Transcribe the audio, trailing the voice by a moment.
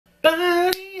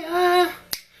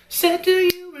Said, do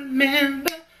you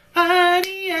remember,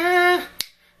 honey,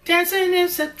 dancing in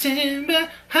September,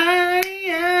 honey,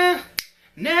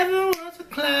 never was a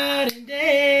cloudy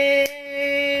day.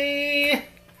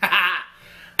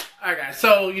 Alright guys,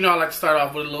 so you know I like to start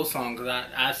off with a little song because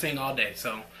I sing all day,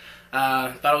 so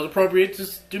thought it was appropriate to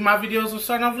do my videos with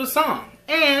starting off with a song.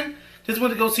 And just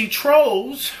went to go see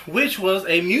Trolls, which was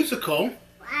a musical.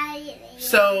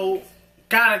 So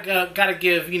gotta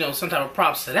give, you know, some type of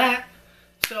props to that.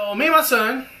 So me and my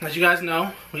son, as you guys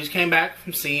know, we just came back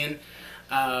from seeing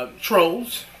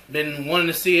Trolls. Been wanting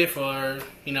to see it for,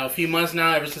 you know, a few months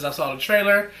now, ever since I saw the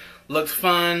trailer. Looked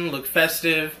fun, looked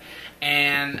festive,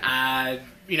 and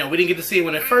you know, we didn't get to see it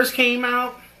when it first came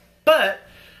out, but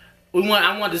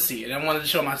I wanted to see it. I wanted to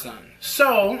show my son.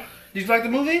 So, did you like the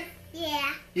movie?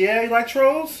 Yeah. Yeah, you like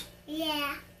Trolls?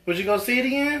 Yeah. Would you go see it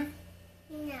again?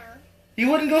 No. You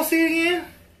wouldn't go see it again?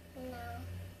 No.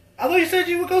 I thought you said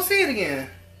you would go see it again.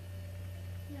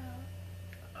 No.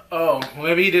 Oh,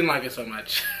 maybe you didn't like it so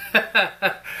much.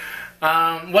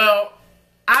 Well,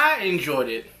 I enjoyed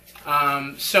it.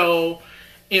 So,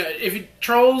 you know,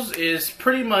 Trolls is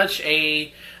pretty much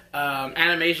a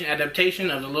animation adaptation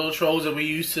of the little trolls that we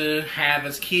used to have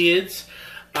as kids.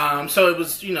 So it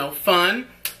was, you know, fun.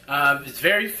 It's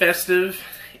very festive.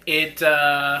 It's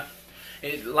a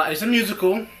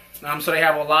musical. So they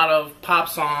have a lot of pop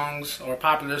songs or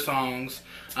popular songs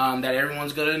that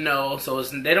everyone's gonna know. So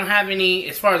they don't have any,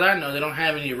 as far as I know, they don't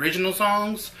have any original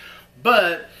songs,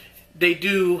 but they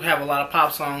do have a lot of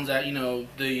pop songs that, you know,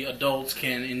 the adults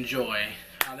can enjoy.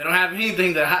 They don't have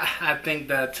anything that I think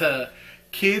that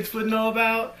kids would know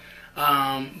about,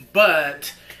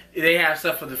 but they have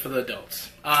stuff for the adults.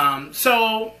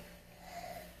 So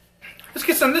let's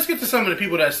get to some of the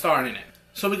people that starred in it.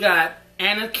 So we got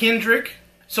Anna Kendrick.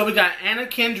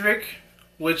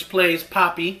 Which plays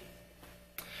Poppy.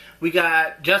 We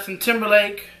got Justin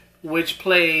Timberlake, which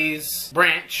plays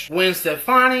Branch. Gwen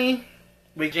Stefani.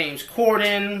 We got James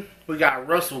Corden. We got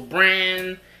Russell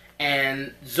Brand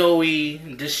and Zoe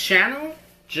Deschanel.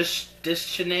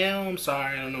 Deschanel. I'm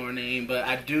sorry, I don't know her name, but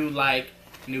I do like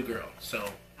New Girl,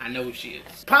 so I know who she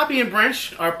is. Poppy and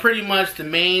Branch are pretty much the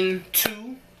main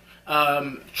two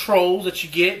trolls that you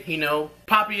get. You know,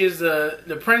 Poppy is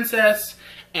the princess,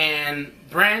 and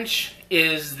Branch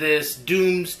is this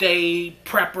doomsday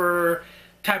prepper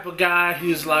type of guy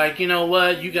who's like, you know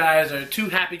what, you guys are too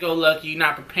happy-go-lucky, you're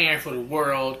not preparing for the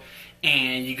world,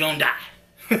 and you're gonna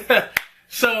die.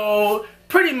 So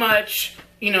pretty much,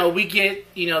 you know, we get,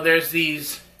 you know, there's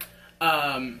these,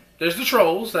 there's the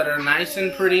trolls that are nice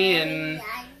and pretty, and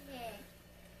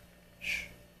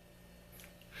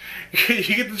you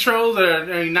get the trolls that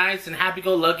are nice and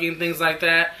happy-go-lucky and things like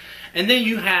that. And then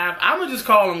you have, I'm gonna just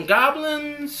call them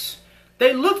goblins.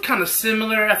 They look kind of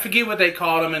similar. I forget what they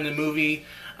call them in the movie,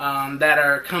 that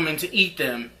are coming to eat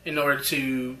them in order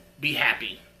to be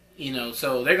happy. You know,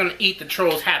 so they're gonna eat the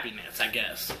trolls' happiness, I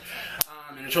guess.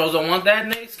 And the trolls don't want that,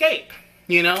 and they escape.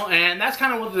 You know, and that's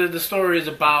kind of what the story is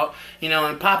about. You know,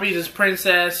 and Poppy's this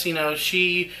princess. You know,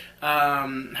 she,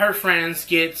 her friends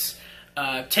gets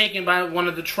taken by one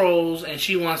of the trolls, and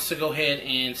she wants to go ahead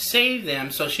and save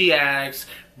them. So she asks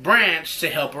Branch to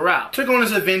help her out. Took on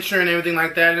this adventure and everything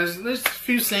like that. And there's a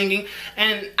few singing,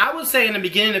 and I would say in the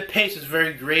beginning the pace is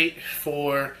very great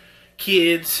for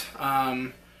kids.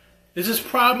 This is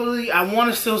probably, I want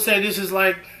to still say this is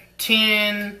like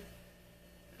 8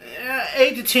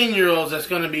 to 10 year olds that's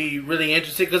going to be really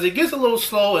interested, because it gets a little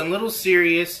slow and a little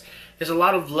serious. There's a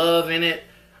lot of love in it,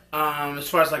 as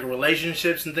far as like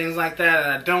relationships and things like that,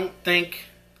 and I don't think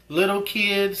little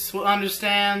kids will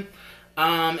understand.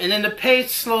 And then the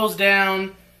pace slows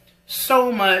down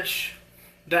so much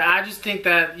that I just think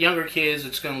that younger kids are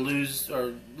just going to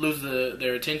lose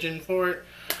their attention for it.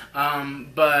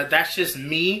 But that's just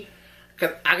me.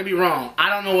 'Cause I could be wrong. I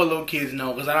don't know what little kids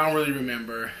know, because I don't really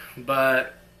remember.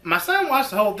 But my son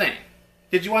watched the whole thing.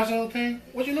 Did you watch the whole thing?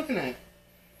 What you looking at?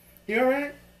 You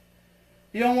alright?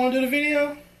 You don't want to do the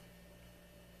video?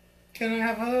 Can I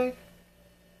have a hug?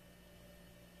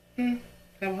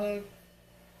 Have a hug?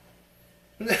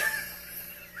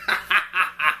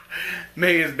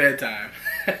 Maybe it's bedtime.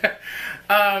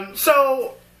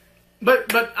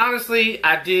 But honestly,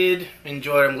 I did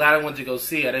enjoy it. I'm glad I went to go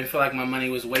see it. I didn't feel like my money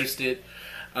was wasted.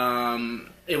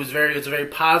 It's a very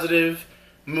positive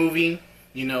movie.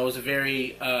 You know, it's a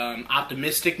very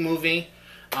optimistic movie.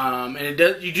 And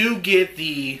you do get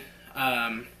the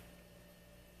I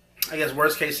guess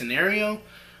worst case scenario,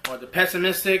 or the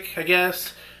pessimistic, I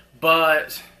guess,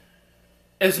 but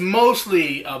it's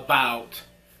mostly about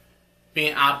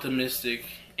being optimistic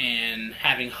and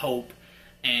having hope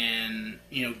and,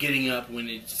 you know, getting up when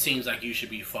it seems like you should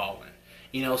be falling.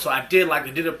 You know, so I did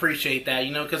appreciate that,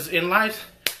 you know, because in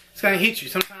life, it's going to hit you.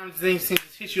 Sometimes things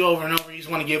hit you over and over, you just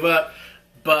want to give up,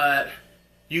 but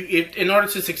in order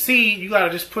to succeed, you got to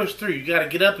just push through. You got to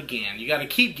get up again. You got to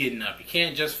keep getting up. You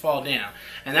can't just fall down.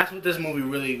 And that's what this movie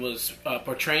really was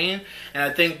portraying, and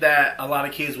I think that a lot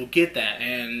of kids will get that.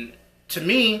 And to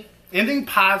me, anything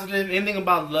positive, anything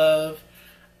about love,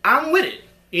 I'm with it,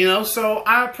 you know, so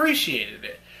I appreciated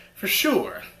it, for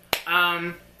sure.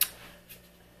 I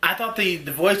thought the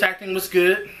voice acting was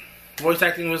good. Voice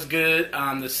acting was good.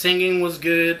 The singing was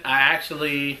good. I'm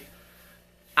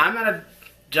not a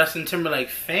Justin Timberlake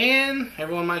fan.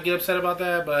 Everyone might get upset about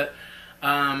that, but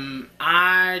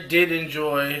I did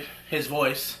enjoy his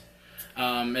voice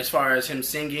as far as him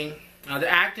singing. The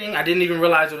acting, I didn't even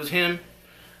realize it was him.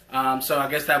 So I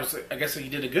guess he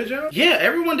did a good job. Yeah,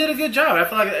 everyone did a good job. I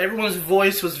feel like everyone's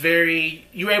voice was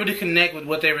you were able to connect with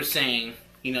what they were saying,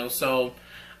 you know, so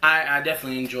I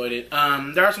definitely enjoyed it.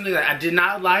 There are some things that I did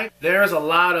not like. There's a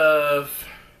lot of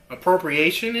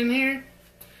appropriation in here.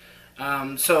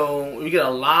 So we get a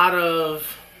lot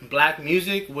of black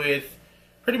music with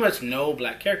pretty much no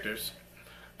black characters.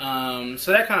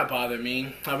 So that kind of bothered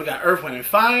me. We got Earth, Wind, and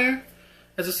Fire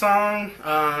as a song.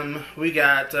 We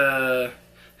got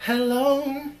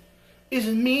Hello, is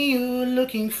it me you're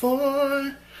looking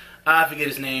for? I forget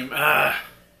his name.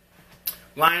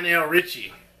 Lionel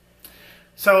Richie.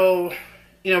 So,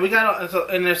 you know, we got,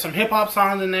 and there's some hip-hop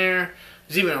songs in there.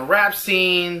 There's even a rap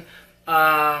scene.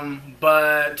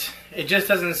 But it just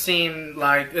doesn't seem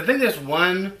like, I think there's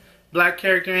one black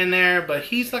character in there, but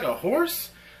he's like a horse.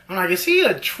 I'm like, is he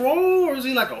a troll or is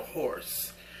he like a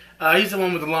horse? He's the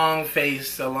one with the long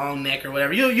face, a long neck or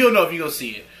whatever. You'll know if you go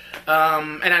see it.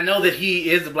 And I know that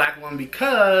he is the black one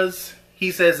because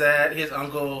he says that his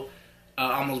uncle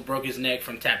almost broke his neck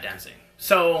from tap dancing.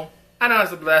 So I know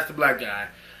that's the black guy.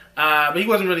 But he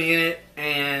wasn't really in it.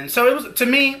 And so it was, to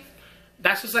me,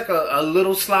 that's just like a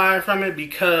little slide from it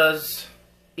because,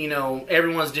 you know,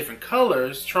 everyone's different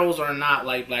colors. Trolls are not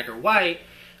like black or white.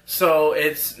 So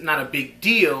it's not a big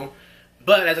deal.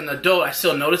 But as an adult, I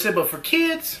still notice it. But for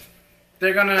kids,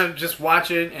 they're going to just watch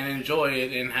it and enjoy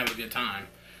it and have a good time.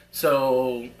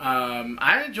 So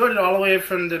I enjoyed it all the way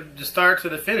from the start to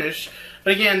the finish.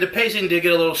 But again, the pacing did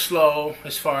get a little slow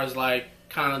as far as like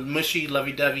kind of mushy,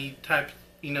 lovey-dovey type,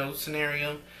 you know,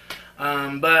 scenario.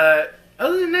 But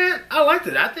other than that, I liked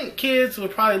it. I think kids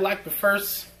would probably like the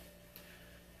first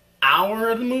hour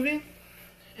of the movie.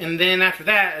 And then after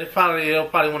that, they'll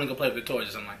probably want to go play with the toys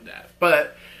or something like that.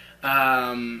 But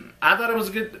I thought it was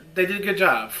good. They did a good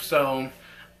job. So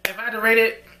if I had to rate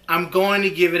it, I'm going to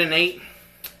give it an 8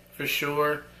 for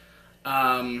sure.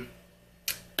 Because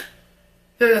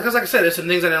like I said, there's some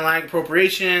things I didn't like.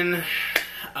 Appropriation.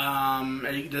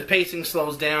 The pacing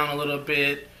slows down a little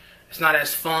bit. It's not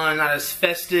as fun, not as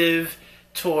festive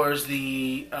towards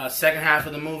the second half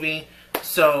of the movie.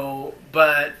 So,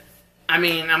 but I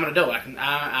mean, I'm an adult.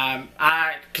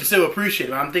 I can still appreciate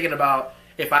it. I'm thinking about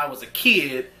if I was a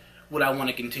kid, would I want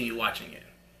to continue watching it?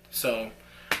 So,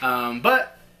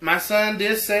 but my son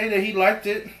did say that he liked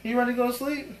it. You ready to go to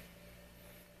sleep?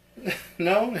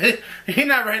 No, he's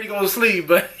not ready to go to sleep,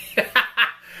 but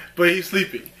but he's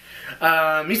sleeping.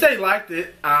 He said he liked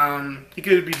it. He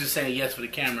could be just saying yes for the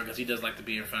camera because he does like to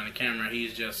be in front of the camera.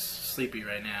 He's just sleepy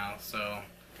right now, so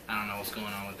I don't know what's going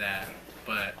on with that.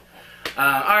 But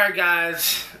alright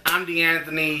guys, I'm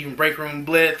D'Anthony from Breakroom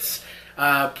Blitz.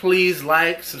 Please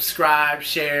like, subscribe,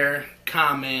 share,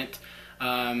 comment,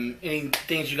 any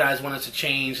things you guys want us to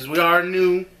change, because we are a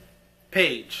new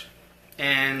page,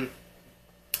 and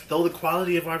though the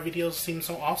quality of our videos seems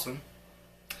so awesome,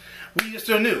 we are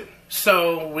still new.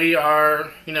 So we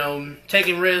are, you know,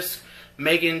 taking risks,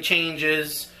 making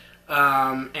changes,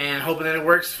 and hoping that it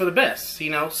works for the best, you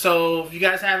know. So if you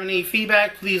guys have any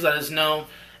feedback, please let us know.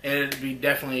 It'd be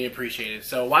definitely appreciated.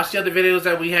 So watch the other videos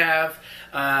that we have.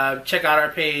 Check out our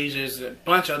page. There's a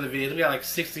bunch of other videos. We got like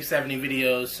 60, 70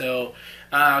 videos. So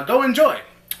go enjoy.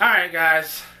 Alright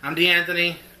guys, I'm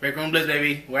D'Anthony. Breakroom Blitz,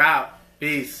 baby. We're out.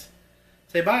 Peace.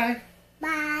 Say bye.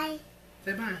 Bye.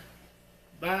 Say bye.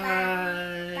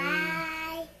 Bye. Bye.